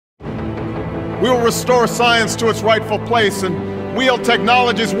We will restore science to its rightful place and wield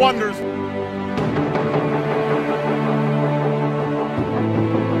technology's wonders.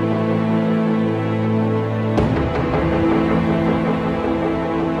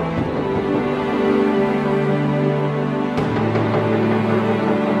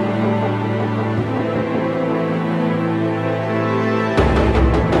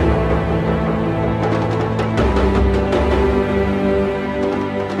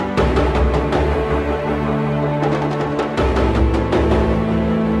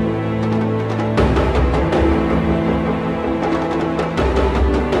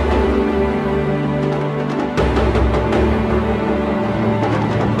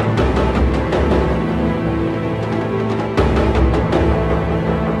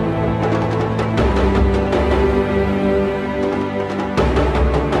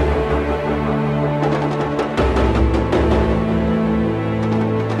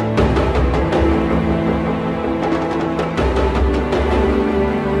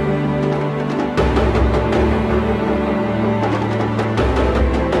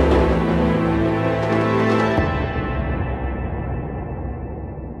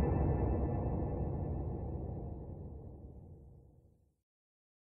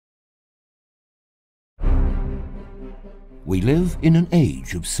 We live in an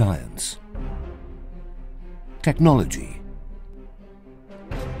age of science, technology,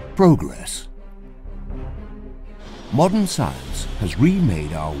 progress. Modern science has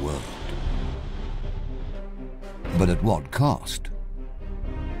remade our world. But at what cost?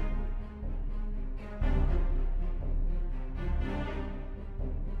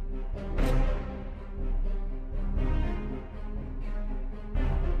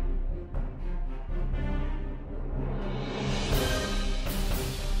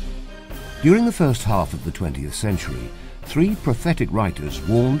 During the first half of the 20th century, three prophetic writers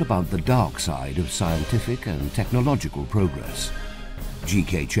warned about the dark side of scientific and technological progress: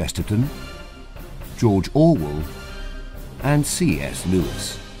 G.K. Chesterton, George Orwell, and C.S.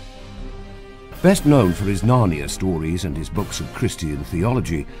 Lewis. Best known for his Narnia stories and his books of Christian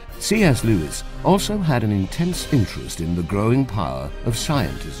theology, C.S. Lewis also had an intense interest in the growing power of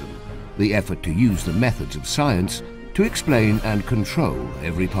scientism, the effort to use the methods of science to explain and control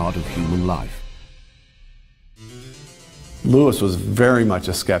every part of human life. Lewis was very much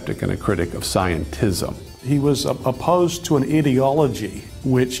a skeptic and a critic of scientism. He was opposed to an ideology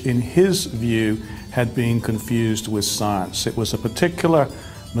which, in his view, had been confused with science. It was a particular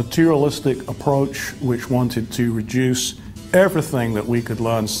materialistic approach which wanted to reduce everything that we could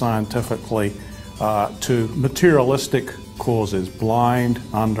learn scientifically to materialistic causes, blind,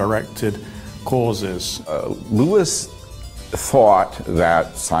 undirected causes. Lewis thought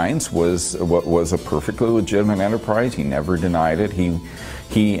that science was a perfectly legitimate enterprise. He never denied it.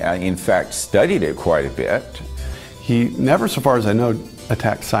 He in fact studied it quite a bit. He never, so far as I know,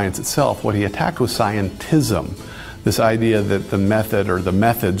 attacked science itself. What he attacked was scientism, this idea that the method, or the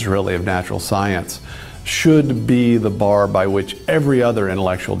methods really, of natural science should be the bar by which every other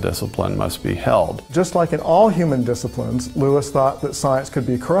intellectual discipline must be held. Just like in all human disciplines, Lewis thought that science could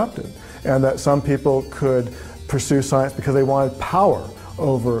be corrupted, and that some people could pursue science because they wanted power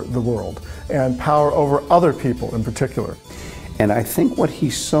over the world, and power over other people in particular. And I think what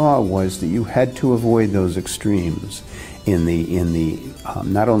he saw was that you had to avoid those extremes in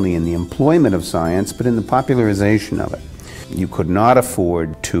not only in the employment of science, but in the popularization of it. You could not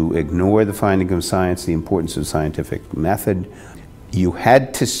afford to ignore the finding of science, the importance of scientific method. You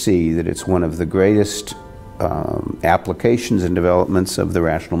had to see that it's one of the greatest applications and developments of the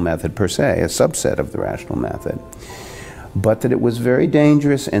rational method per se, a subset of the rational method. But that it was very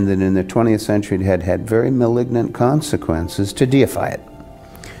dangerous, and that in the 20th century it had had very malignant consequences to deify it.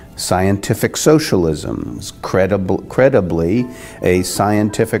 Scientific socialism is credibly a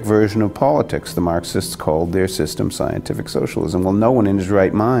scientific version of politics. The Marxists called their system scientific socialism. Well, no one in his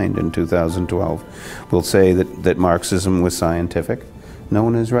right mind in 2012 will say that Marxism was scientific. No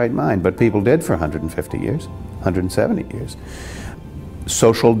one in his right mind, but people did for 150 years, 170 years.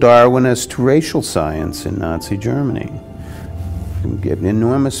 Social Darwinist racial science in Nazi Germany.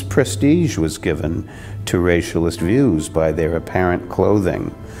 Enormous prestige was given to racialist views by their apparent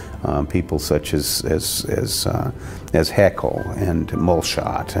clothing. People such as Haeckel and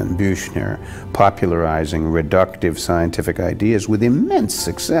Molschat and Büchner, popularizing reductive scientific ideas with immense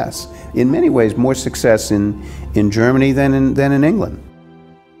success. In many ways, more success in Germany than in England.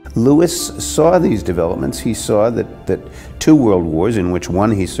 Lewis saw these developments. He saw that two world wars, in which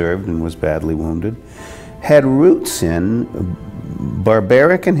one he served and was badly wounded, had roots in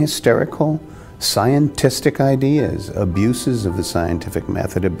barbaric and hysterical scientistic ideas, abuses of the scientific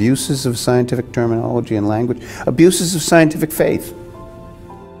method, abuses of scientific terminology and language, abuses of scientific faith.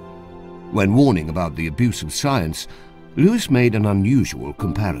 When warning about the abuse of science, Lewis made an unusual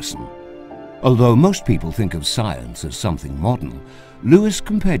comparison. Although most people think of science as something modern, Lewis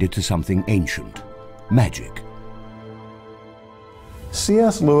compared it to something ancient, magic.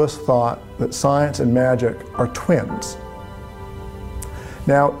 C.S. Lewis thought that science and magic are twins.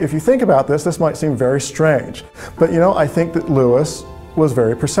 Now, if you think about this, this might seem very strange, but I think that Lewis was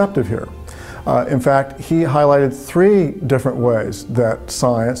very perceptive here. In fact, he highlighted 3 different ways that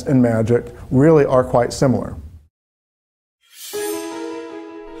science and magic really are quite similar.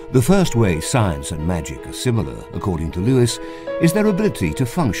 The first way science and magic are similar, according to Lewis, is their ability to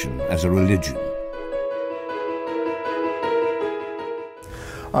function as a religion.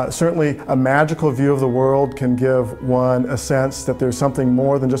 Certainly, a magical view of the world can give one a sense that there's something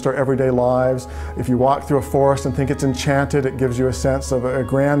more than just our everyday lives. If you walk through a forest and think it's enchanted, it gives you a sense of a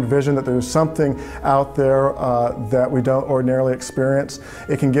grand vision that there's something out there that we don't ordinarily experience.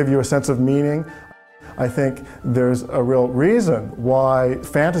 It can give you a sense of meaning. I think there's a real reason why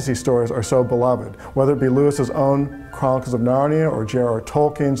fantasy stories are so beloved, whether it be Lewis's own Chronicles of Narnia or J.R.R.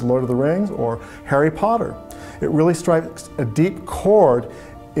 Tolkien's Lord of the Rings or Harry Potter. It really strikes a deep chord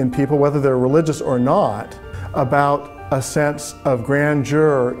in people, whether they're religious or not, about a sense of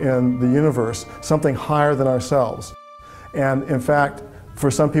grandeur in the universe, something higher than ourselves. And in fact, for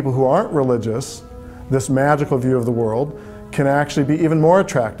some people who aren't religious, this magical view of the world can actually be even more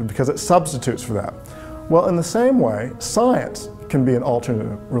attractive because it substitutes for that. Well, in the same way, science can be an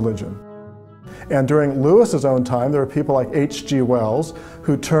alternate religion. And during Lewis's own time, there were people like H.G. Wells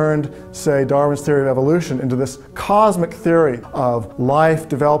who turned, say, Darwin's theory of evolution into this cosmic theory of life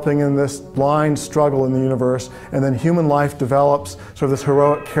developing in this blind struggle in the universe, and then human life develops sort of this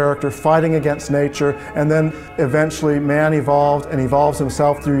heroic character fighting against nature, and then eventually man evolved and evolves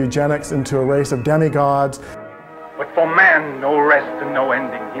himself through eugenics into a race of demigods. But for man, no rest and no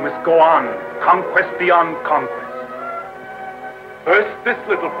ending. He must go on, conquest beyond conquest. First this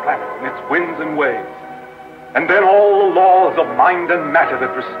little planet and its winds and waves, and then all the laws of mind and matter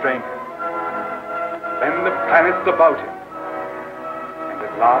that restrain him. Then the planets about him, and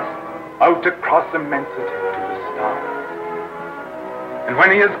at last out across immensity to the stars. And when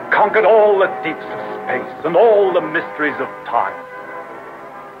he has conquered all the deeps of space and all the mysteries of time,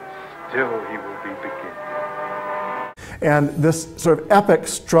 still he will be beginning. And this sort of epic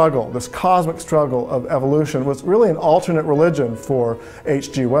struggle, this cosmic struggle of evolution was really an alternate religion for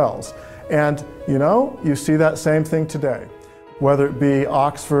H.G. Wells. And you see that same thing today. Whether it be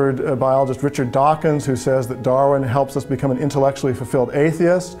Oxford biologist Richard Dawkins, who says that Darwin helps us become an intellectually fulfilled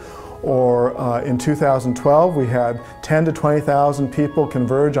atheist, or in 2012 we had 10 to 20,000 people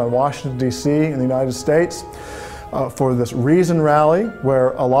converge on Washington, D.C. in the United States. For this Reason Rally, where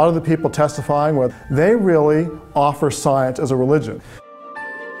a lot of the people testifying, where they really offer science as a religion.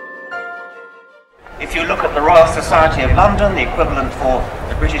 If you look at the Royal Society of London, the equivalent for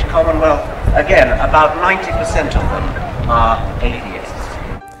the British Commonwealth, again, about 90% of them are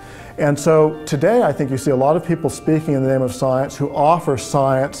atheists. And so today I think you see a lot of people speaking in the name of science who offer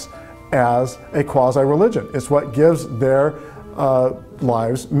science as a quasi-religion. It's what gives their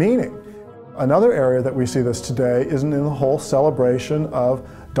lives meaning. Another area that we see this today is in the whole celebration of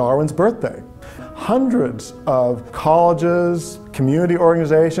Darwin's birthday. Hundreds of colleges, community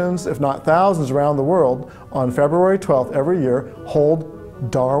organizations, if not thousands around the world, on February 12th every year hold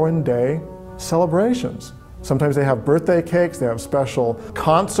Darwin Day celebrations. Sometimes they have birthday cakes, they have special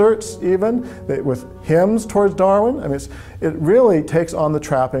concerts even, with hymns towards Darwin. I mean, it really takes on the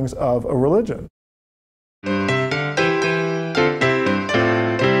trappings of a religion.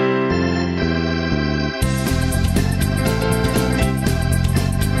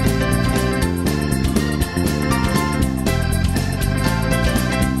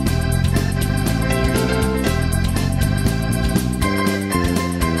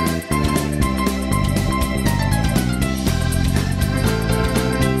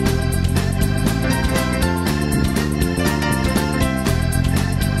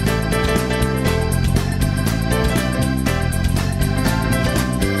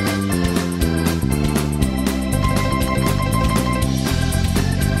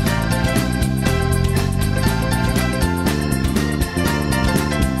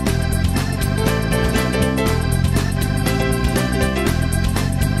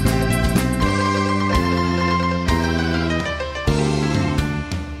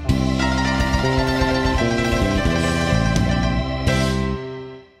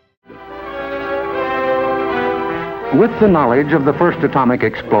 with the knowledge of the first atomic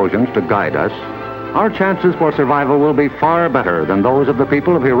explosions to guide us, our chances for survival will be far better than those of the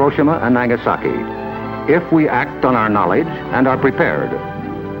people of Hiroshima and Nagasaki, if we act on our knowledge and are prepared.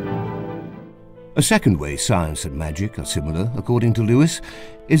 A second way science and magic are similar, according to Lewis,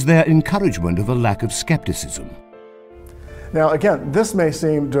 is their encouragement of a lack of skepticism. Now again, this may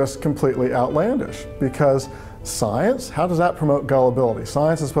seem just completely outlandish, because science, how does that promote gullibility?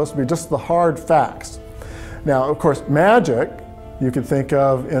 Science is supposed to be just the hard facts. Now, of course, magic, you could think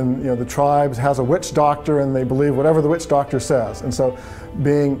of in, the tribes has a witch doctor and they believe whatever the witch doctor says. And so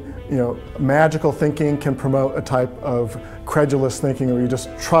being, magical thinking can promote a type of credulous thinking where you just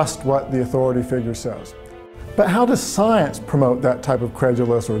trust what the authority figure says. But how does science promote that type of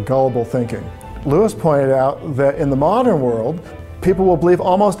credulous or gullible thinking? Lewis pointed out that in the modern world, people will believe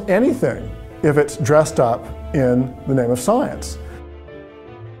almost anything if it's dressed up in the name of science.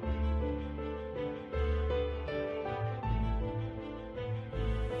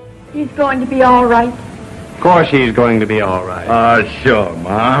 He's going to be all right. Of course he's going to be all right. Sure,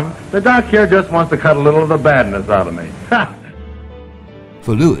 Mom. The doc here just wants to cut a little of the badness out of me.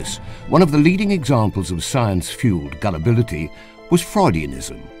 For Lewis, one of the leading examples of science-fueled gullibility was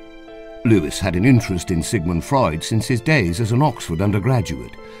Freudianism. Lewis had an interest in Sigmund Freud since his days as an Oxford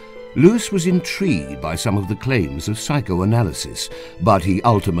undergraduate. Lewis was intrigued by some of the claims of psychoanalysis, but he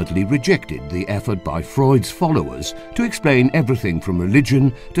ultimately rejected the effort by Freud's followers to explain everything from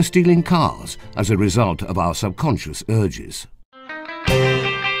religion to stealing cars as a result of our subconscious urges.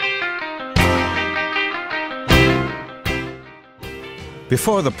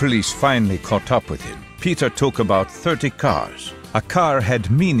 Before the police finally caught up with him, Peter took about 30 cars. A car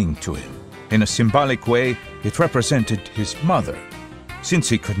had meaning to him. In a symbolic way, it represented his mother. Since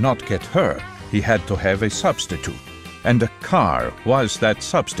he could not get her, he had to have a substitute, and a car was that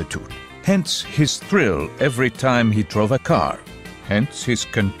substitute. Hence his thrill every time he drove a car, hence his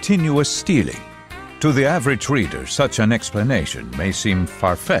continuous stealing. To the average reader, such an explanation may seem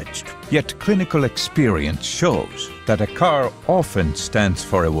far-fetched, yet clinical experience shows that a car often stands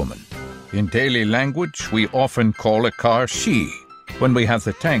for a woman. In daily language, we often call a car she. When we have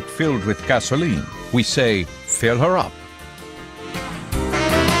the tank filled with gasoline, we say, "Fill her up."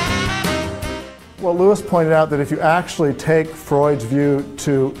 Well, Lewis pointed out that if you actually take Freud's view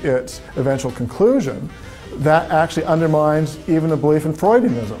to its eventual conclusion, that actually undermines even the belief in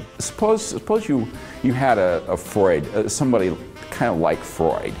Freudianism. Suppose you had a Freud, somebody kind of like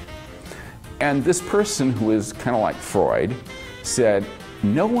Freud, and this person who is kind of like Freud said,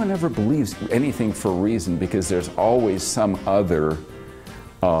 no one ever believes anything for a reason because there's always some other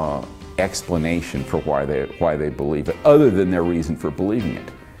explanation for why they believe it, other than their reason for believing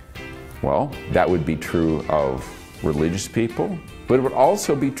it. Well, that would be true of religious people, but it would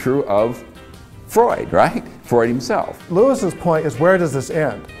also be true of Freud, right? Freud himself. Lewis's point is, where does this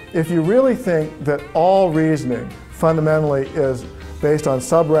end? If you really think that all reasoning fundamentally is based on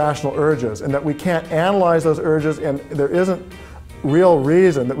sub-rational urges and that we can't analyze those urges and there isn't real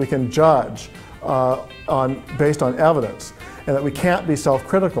reason that we can judge based on evidence, and that we can't be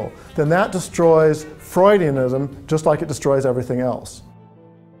self-critical, then that destroys Freudianism just like it destroys everything else.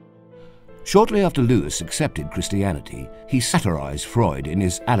 Shortly after Lewis accepted Christianity, he satirized Freud in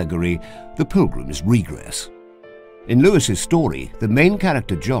his allegory, The Pilgrim's Regress. In Lewis's story, the main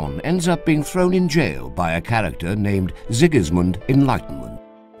character John ends up being thrown in jail by a character named Sigismund Enlightenment.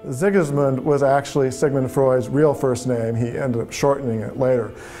 Sigismund was actually Sigmund Freud's real first name. He ended up shortening it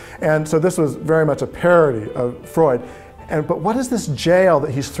later. And so this was very much a parody of Freud. But what is this jail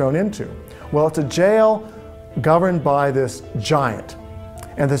that he's thrown into? Well, it's a jail governed by this giant.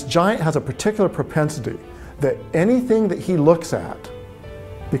 And this giant has a particular propensity that anything that he looks at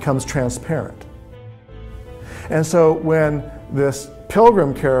becomes transparent. And so when this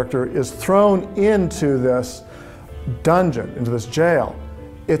pilgrim character is thrown into this dungeon, into this jail,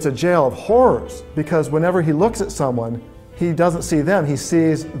 it's a jail of horrors, because whenever he looks at someone, he doesn't see them, he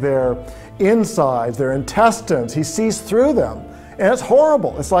sees their insides, their intestines, he sees through them. And it's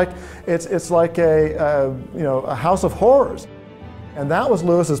horrible. It's like a house of horrors. And that was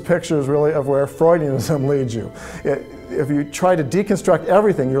Lewis's pictures, really, of where Freudianism leads you. If you try to deconstruct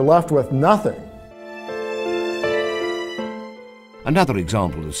everything, you're left with nothing. Another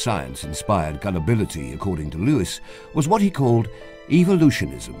example of science-inspired gullibility, according to Lewis, was what he called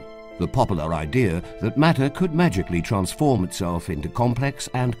evolutionism, the popular idea that matter could magically transform itself into complex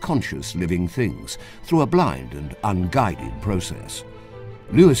and conscious living things through a blind and unguided process.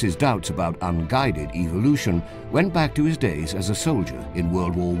 Lewis's doubts about unguided evolution went back to his days as a soldier in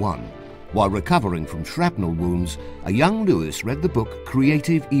World War I. While recovering from shrapnel wounds, a young Lewis read the book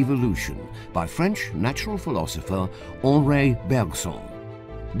Creative Evolution by French natural philosopher Henri Bergson.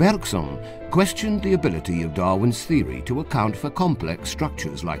 Bergson questioned the ability of Darwin's theory to account for complex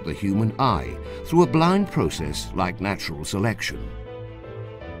structures like the human eye through a blind process like natural selection.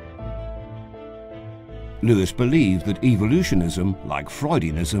 Lewis believed that evolutionism, like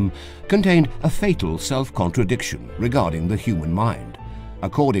Freudianism, contained a fatal self-contradiction regarding the human mind.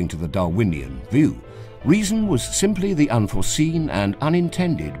 According to the Darwinian view, reason was simply the unforeseen and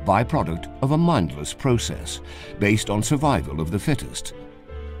unintended byproduct of a mindless process, based on survival of the fittest.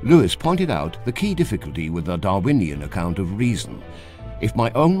 Lewis pointed out the key difficulty with the Darwinian account of reason. If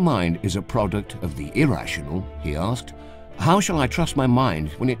my own mind is a product of the irrational, he asked, how shall I trust my mind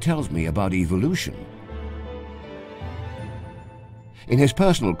when it tells me about evolution? In his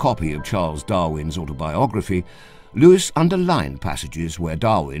personal copy of Charles Darwin's autobiography, Lewis underlined passages where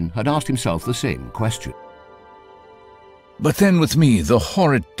Darwin had asked himself the same question. But then with me, the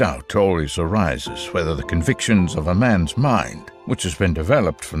horrid doubt always arises whether the convictions of a man's mind, which has been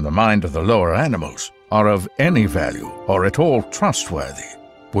developed from the mind of the lower animals, are of any value or at all trustworthy.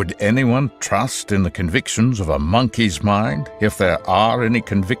 Would anyone trust in the convictions of a monkey's mind, if there are any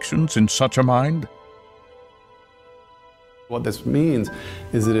convictions in such a mind? What this means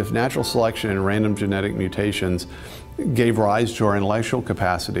is that if natural selection and random genetic mutations gave rise to our intellectual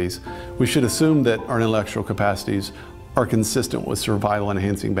capacities, we should assume that our intellectual capacities are consistent with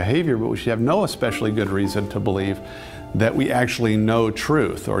survival-enhancing behavior, but we should have no especially good reason to believe that we actually know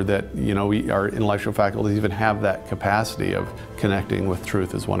truth, or that our intellectual faculties even have that capacity of connecting with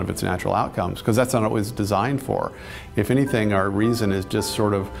truth as one of its natural outcomes, because that's not what it was designed for. If anything, our reason is just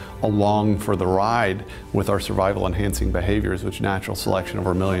sort of along for the ride with our survival-enhancing behaviors, which natural selection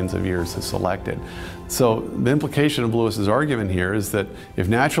over millions of years has selected. So the implication of Lewis's argument here is that if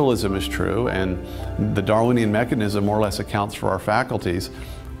naturalism is true and the Darwinian mechanism more or less accounts for our faculties,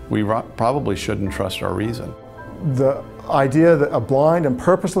 we probably shouldn't trust our reason. The idea that a blind and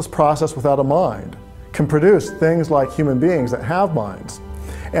purposeless process without a mind can produce things like human beings that have minds,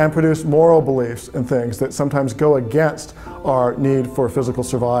 and produce moral beliefs and things that sometimes go against our need for physical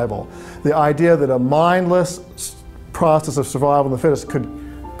survival. The idea that a mindless process of survival of the fittest could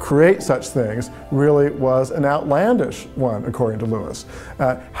create such things really was an outlandish one, according to Lewis.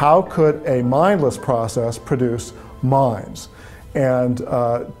 How could a mindless process produce minds? And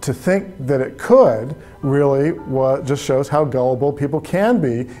to think that it could really just shows how gullible people can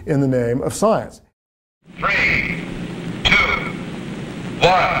be in the name of science. 3, 2,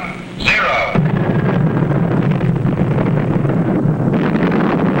 1, 0.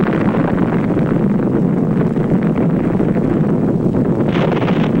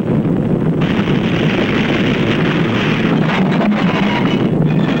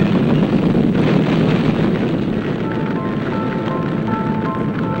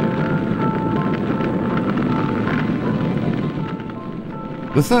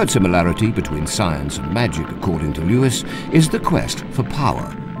 The third similarity between science and magic, according to Lewis, is the quest for power.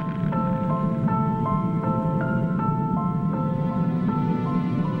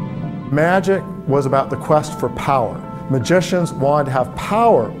 Magic was about the quest for power. Magicians wanted to have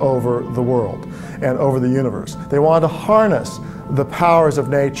power over the world and over the universe. They wanted to harness the powers of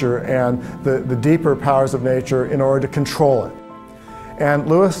nature and the deeper powers of nature in order to control it. And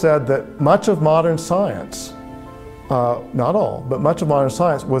Lewis said that much of modern science, not all, but much of modern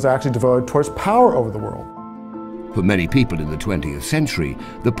science was actually devoted towards power over the world. For many people in the 20th century,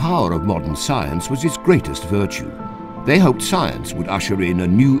 the power of modern science was its greatest virtue. They hoped science would usher in a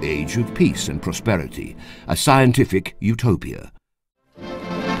new age of peace and prosperity, a scientific utopia.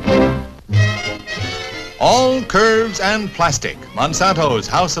 All curves and plastic. Monsanto's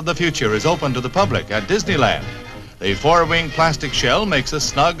House of the Future is open to the public at Disneyland. The 4-wing plastic shell makes a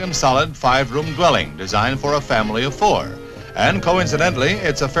snug and solid 5-room dwelling designed for a family of 4. And coincidentally,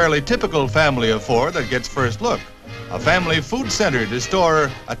 it's a fairly typical family of 4 that gets first look. A family food center to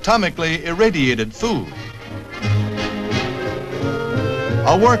store atomically irradiated food.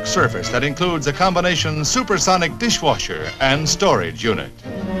 A work surface that includes a combination supersonic dishwasher and storage unit.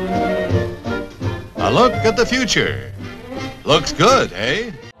 A look at the future. Looks good,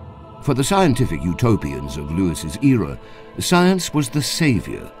 eh? For the scientific utopians of Lewis's era, science was the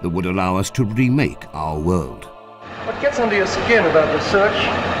savior that would allow us to remake our world. What gets under your skin about research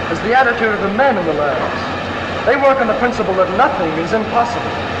is the attitude of the men in the labs. They work on the principle that nothing is impossible.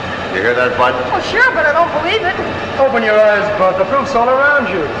 You hear that, Bud? Well, sure, but I don't believe it. Open your eyes, Bud. The proof's all around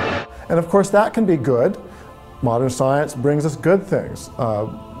you. And of course, that can be good. Modern science brings us good things.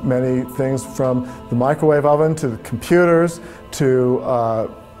 Many things from the microwave oven to the computers to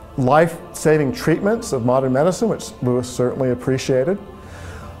life-saving treatments of modern medicine, which Lewis certainly appreciated.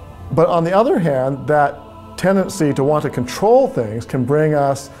 But on the other hand, that tendency to want to control things can bring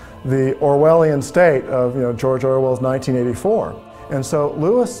us the Orwellian state of George Orwell's 1984. And so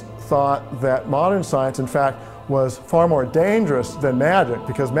Lewis thought that modern science, in fact, was far more dangerous than magic,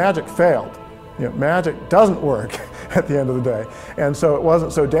 because magic failed. Magic doesn't work at the end of the day. And so it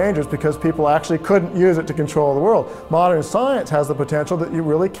wasn't so dangerous because people actually couldn't use it to control the world. Modern science has the potential that you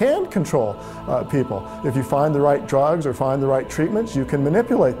really can control people. If you find the right drugs or find the right treatments, you can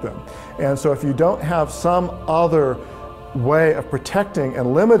manipulate them. And so if you don't have some other way of protecting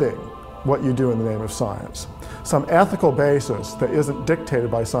and limiting what you do in the name of science, some ethical basis that isn't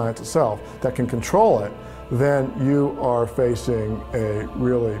dictated by science itself that can control it, then you are facing a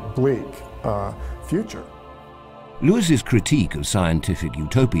really bleak future. Lewis's critique of scientific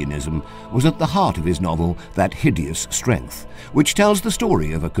utopianism was at the heart of his novel That Hideous Strength, which tells the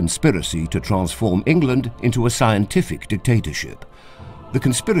story of a conspiracy to transform England into a scientific dictatorship. The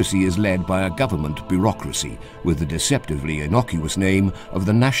conspiracy is led by a government bureaucracy with the deceptively innocuous name of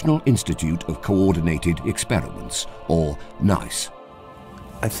the National Institute of Coordinated Experiments, or NICE.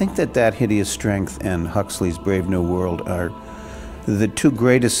 I think that Hideous Strength and Huxley's Brave New World are the two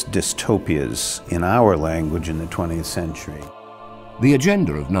greatest dystopias in our language in the 20th century. The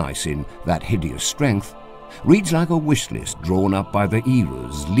agenda of NICE in That Hideous Strength reads like a wish list drawn up by the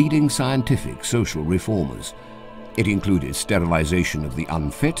era's leading scientific social reformers. It included sterilization of the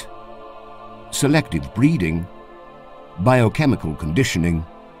unfit, selective breeding, biochemical conditioning,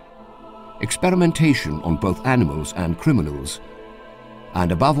 experimentation on both animals and criminals,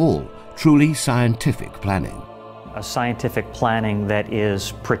 and above all, truly scientific planning. A scientific planning that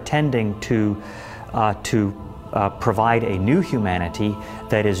is pretending to provide a new humanity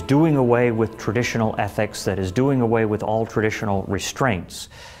that is doing away with traditional ethics, that is doing away with all traditional restraints.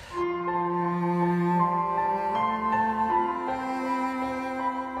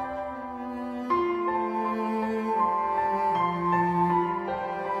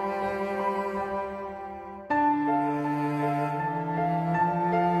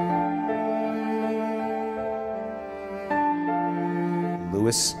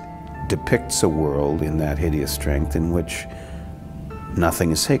 Lewis depicts a world in That Hideous Strength in which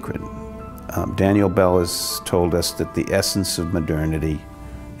nothing is sacred. Daniel Bell has told us that the essence of modernity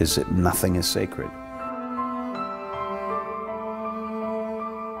is that nothing is sacred.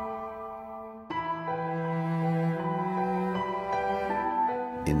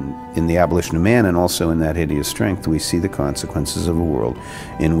 In The Abolition of Man and also in That Hideous Strength, we see the consequences of a world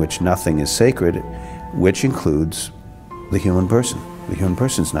in which nothing is sacred, which includes the human person. The human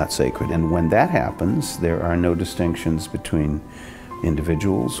person is not sacred, and when that happens, there are no distinctions between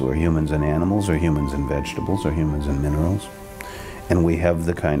individuals or humans and animals or humans and vegetables or humans and minerals, and we have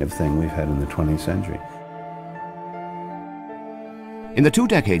the kind of thing we've had in the 20th century. In the 2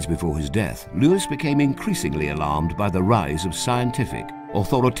 decades before his death, Lewis became increasingly alarmed by the rise of scientific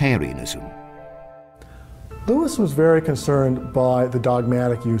authoritarianism. Lewis was very concerned by the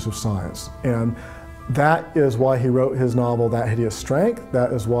dogmatic use of science, and that is why he wrote his novel That Hideous Strength.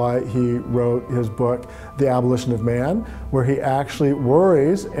 That is why he wrote his book The Abolition of Man, where he actually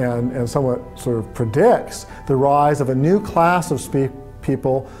worries and somewhat sort of predicts the rise of a new class of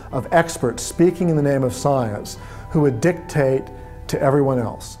people, of experts speaking in the name of science, who would dictate to everyone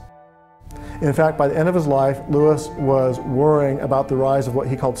else. In fact, by the end of his life, Lewis was worrying about the rise of what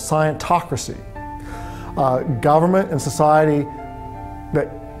he called scientocracy, government and society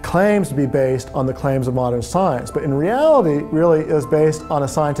that claims to be based on the claims of modern science, but in reality really is based on a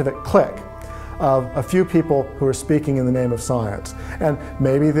scientific clique of a few people who are speaking in the name of science. And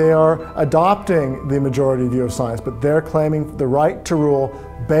maybe they are adopting the majority view of science, but they're claiming the right to rule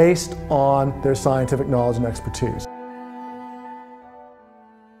based on their scientific knowledge and expertise.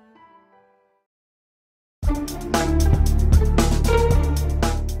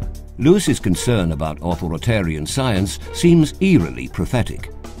 Lewis's concern about authoritarian science seems eerily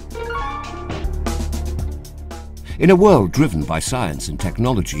prophetic. In a world driven by science and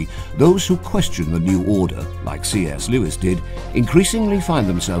technology, those who question the new order, like C.S. Lewis did, increasingly find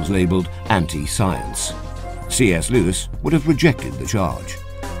themselves labeled anti-science. C.S. Lewis would have rejected the charge.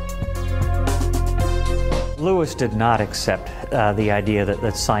 Lewis did not accept the idea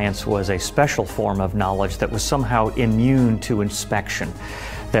that science was a special form of knowledge that was somehow immune to inspection.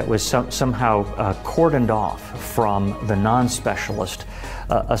 that was somehow cordoned off from the non-specialist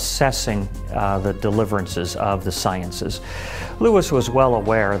assessing the deliverances of the sciences. Lewis was well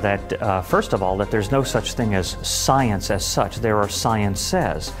aware that, first of all, that there's no such thing as science as such. There are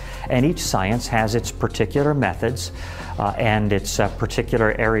sciences, and each science has its particular methods and its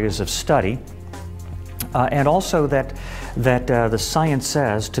particular areas of study. And also that the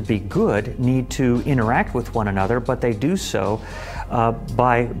sciences, to be good, need to interact with one another, but they do so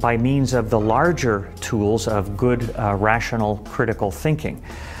by means of the larger tools of good, rational, critical thinking.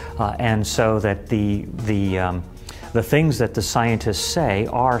 And so that the things that the scientists say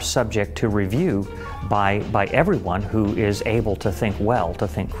are subject to review by everyone who is able to think well, to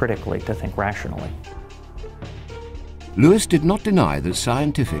think critically, to think rationally. Lewis did not deny that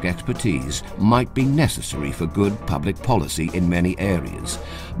scientific expertise might be necessary for good public policy in many areas,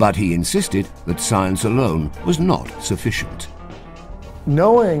 but he insisted that science alone was not sufficient.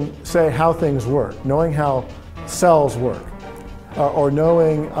 Knowing, say, how things work, knowing how cells work, or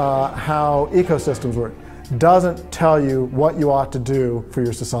knowing how ecosystems work, doesn't tell you what you ought to do for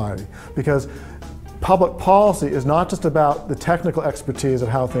your society. Because public policy is not just about the technical expertise of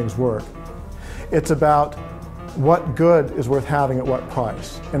how things work. It's about what good is worth having at what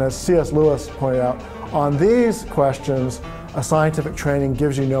price. And as C.S. Lewis pointed out, on these questions, a scientific training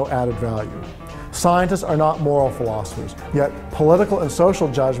gives you no added value. Scientists are not moral philosophers, yet political and social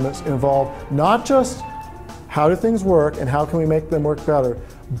judgments involve not just how do things work and how can we make them work better,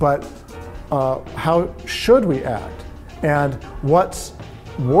 but how should we act, and what's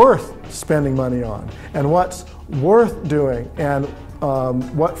worth spending money on, and what's worth doing, and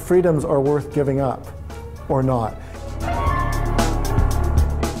what freedoms are worth giving up or not.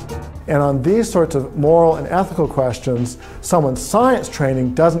 And on these sorts of moral and ethical questions, someone's science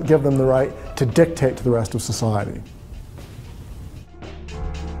training doesn't give them the right to dictate to the rest of society.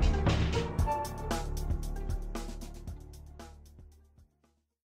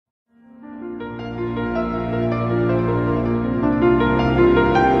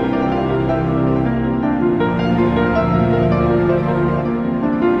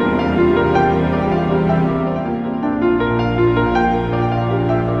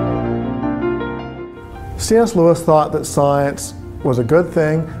 C.S. Lewis thought that science was a good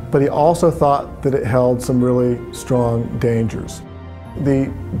thing, but he also thought that it held some really strong dangers.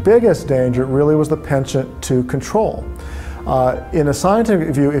 The biggest danger really was the penchant to control. In a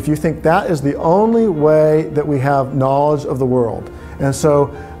scientific view, if you think that is the only way that we have knowledge of the world, and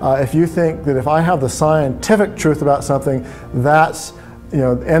so if you think that if I have the scientific truth about something, that's,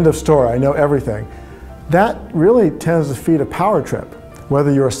 end of story, I know everything, that really tends to feed a power trip.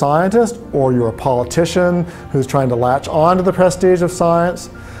 Whether you're a scientist or you're a politician who's trying to latch on to the prestige of science,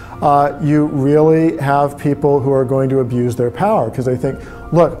 you really have people who are going to abuse their power because they think,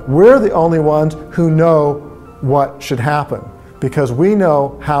 look, we're the only ones who know what should happen because we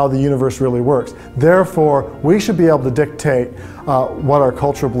know how the universe really works. Therefore, we should be able to dictate what our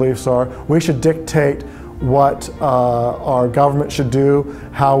cultural beliefs are. We should dictate what our government should do,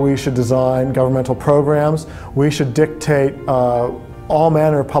 how we should design governmental programs. We should dictate all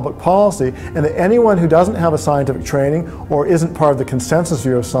manner of public policy, and that anyone who doesn't have a scientific training or isn't part of the consensus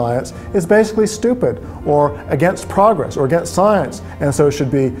view of science is basically stupid or against progress or against science, and so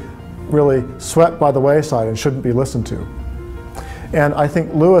should be really swept by the wayside and shouldn't be listened to. And I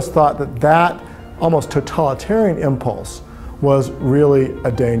think Lewis thought that that almost totalitarian impulse was really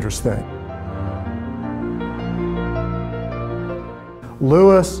a dangerous thing.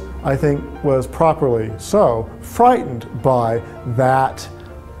 Lewis, I think, was properly so frightened by that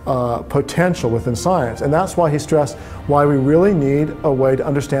potential within science. And that's why he stressed why we really need a way to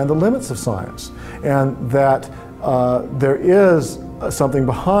understand the limits of science, and that there is something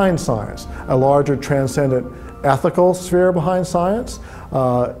behind science, a larger transcendent ethical sphere behind science,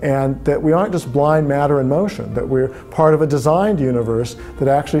 and that we aren't just blind matter in motion, that we're part of a designed universe that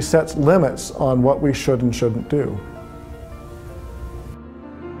actually sets limits on what we should and shouldn't do.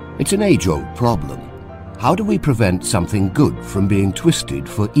 It's an age-old problem. How do we prevent something good from being twisted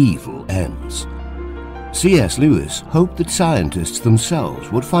for evil ends? C.S. Lewis hoped that scientists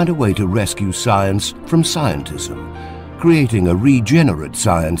themselves would find a way to rescue science from scientism, creating a regenerate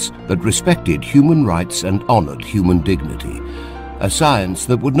science that respected human rights and honored human dignity, a science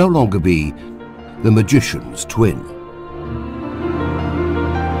that would no longer be the magician's twin.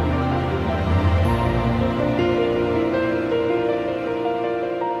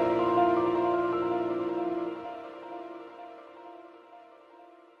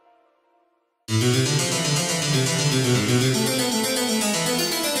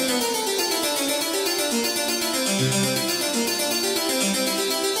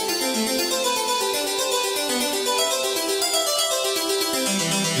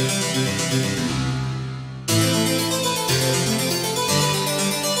 Science.